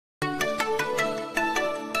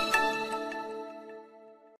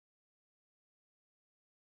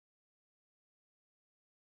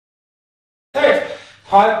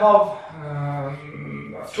type of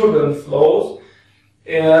turbulent flows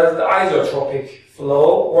is the isotropic flow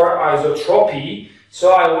or isotropy.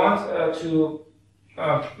 So I want to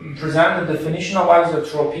present the definition of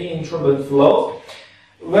isotropy in turbulent flows.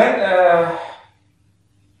 When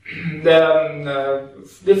the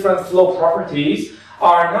different flow properties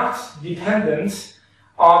are not dependent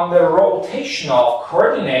on the rotational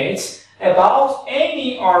coordinates about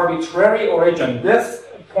any arbitrary origin. This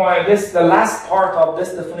point, the last part of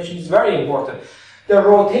this definition is very important. The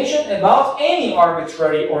rotation about any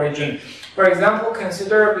arbitrary origin. For example,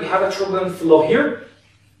 consider we have a turbulent flow here,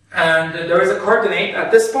 and there is a coordinate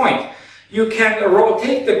at this point. You can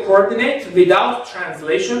rotate the coordinate without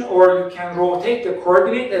translation, or you can rotate the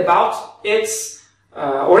coordinate about its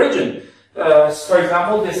origin. For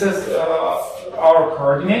example, this is our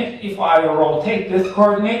coordinate. If I rotate this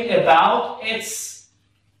coordinate about its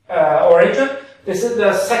origin, this is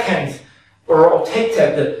the second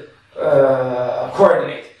rotated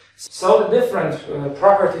coordinate. So the different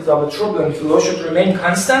properties of a turbulent flow should remain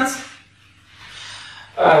constant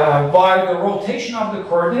by the rotation of the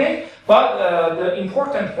coordinate. But the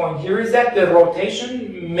important point here is that the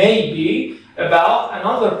rotation may be about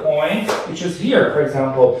another point, which is here, for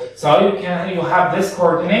example. So you have this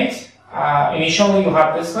coordinate. Initially, you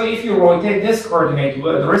have this. So if you rotate this coordinate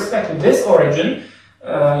with respect to this origin,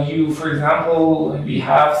 for example, we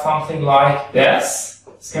have something like this,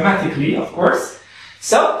 schematically, of course.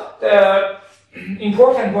 So the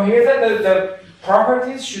important point here is that the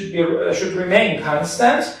properties should remain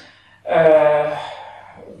constant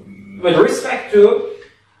with respect to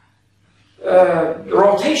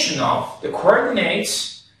rotation of the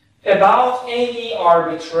coordinates about any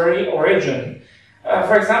arbitrary origin.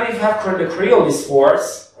 For example, if you have the Coriolis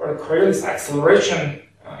force or the Coriolis acceleration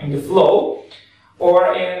in the flow,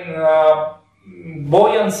 or in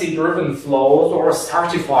buoyancy-driven flows or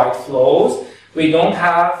stratified flows, we don't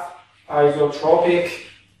have isotropic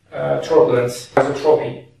turbulence,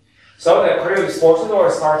 isotropy. So the Coriolis forces or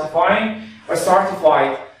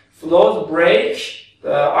stratified flows break the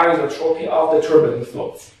isotropy of the turbulent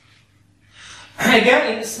flows.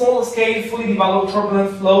 Again, in small scale, fully developed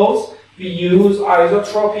turbulent flows, we use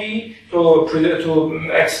isotropy to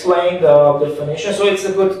explain the definition. So it's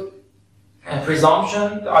a good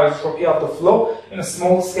presumption, the isotropy of the flow in a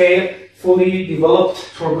small scale, fully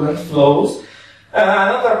developed turbulent flows.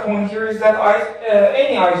 Another point here is that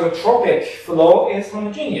any isotropic flow is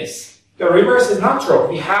homogeneous. The reverse is not true.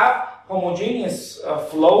 We have homogeneous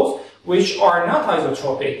flows which are not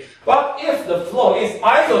isotropic. But if the flow is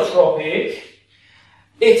isotropic,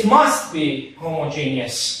 it must be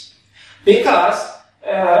homogeneous. Because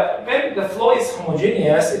when the flow is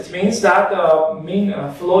homogeneous, it means that the mean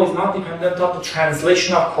flow is not dependent on the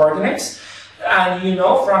translation of coordinates. And you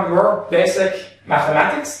know from your basic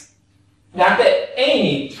mathematics that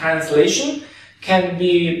any translation can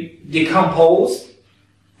be decomposed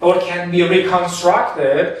or can be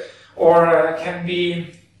reconstructed or can be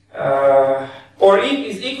or it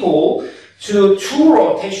is equal to two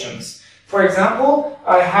rotations. For example,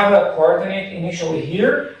 I have a coordinate initially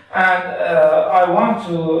here, and I want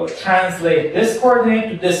to translate this coordinate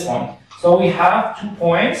to this one. So we have 2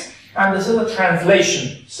 points, and this is a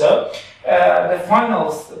translation. So the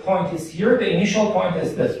final point is here, the initial point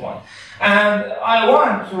is this one. And I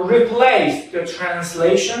want to replace the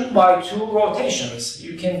translation by 2 rotations.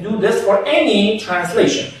 You can do this for any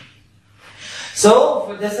translation.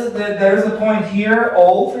 So there is a point here,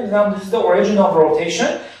 O, for example, this is the origin of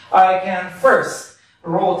rotation. I can first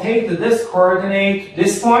rotate this coordinate to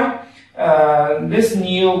this point. This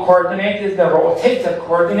new coordinate is the rotated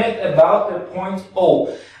coordinate about the point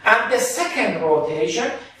O. And the second rotation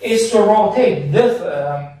is to rotate this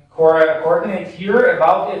coordinate here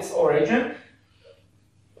about its origin.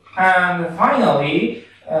 And finally,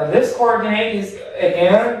 this coordinate is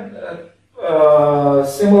again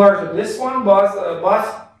similar to this one,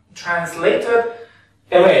 but translated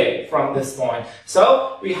away from this point.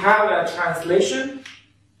 So we have a translation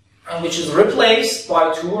which is replaced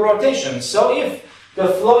by 2 rotations. So if the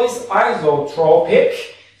flow is isotropic,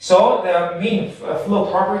 so the mean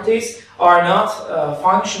flow properties are not a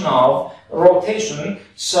function of rotation,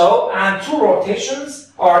 and 2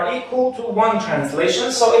 rotations are equal to 1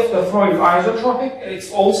 translation. So if the flow is isotropic,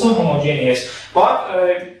 it's also homogeneous.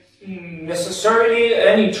 But necessarily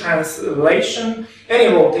any translation,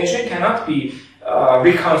 any rotation cannot be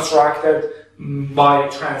reconstructed by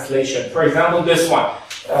translation. For example, this one.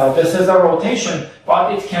 This is a rotation,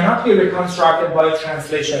 but it cannot be reconstructed by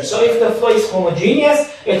translation. So if the flow is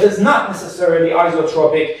homogeneous, it is not necessarily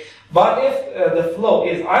isotropic. But if the flow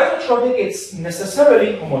is isotropic, it's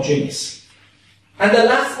necessarily homogeneous. And the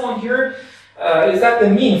last one here is that the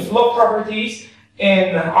mean flow properties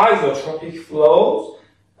in isotropic flows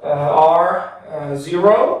are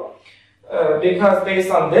 0. Because based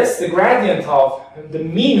on this, the gradient of the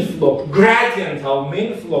mean flow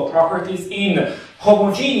properties in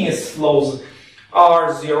homogeneous flows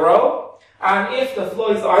are 0. And if the flow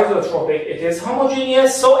is isotropic, it is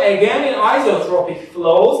homogeneous. So again, in isotropic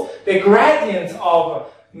flows, the gradient of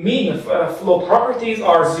mean flow properties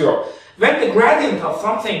are 0. When the gradient of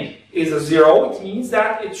something is 0, it means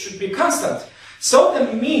that it should be constant. So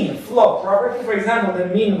the mean flow property, for example, the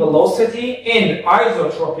mean velocity in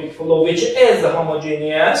isotropic flow, which is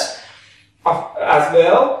homogeneous as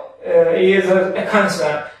well, is a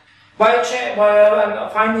constant. By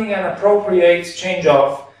finding an appropriate change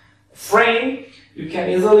of frame, you can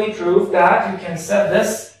easily prove that you can set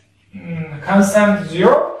this constant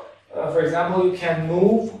 0. For example, you can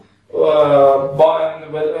move with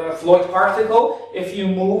a fluid particle. If you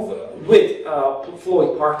move with a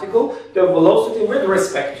fluid particle, the velocity with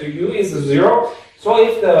respect to you is 0. So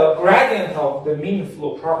if the gradient of the mean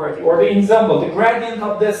flow property, or the example, the gradient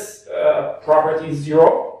of this property is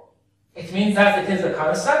 0, it means that it is a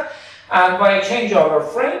constant. And by a change of a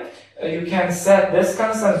frame, you can set this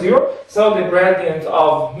constant 0. So the gradient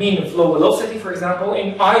of mean flow velocity, for example,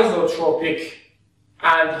 in isotropic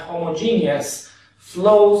and homogeneous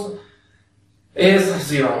flows is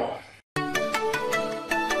 0.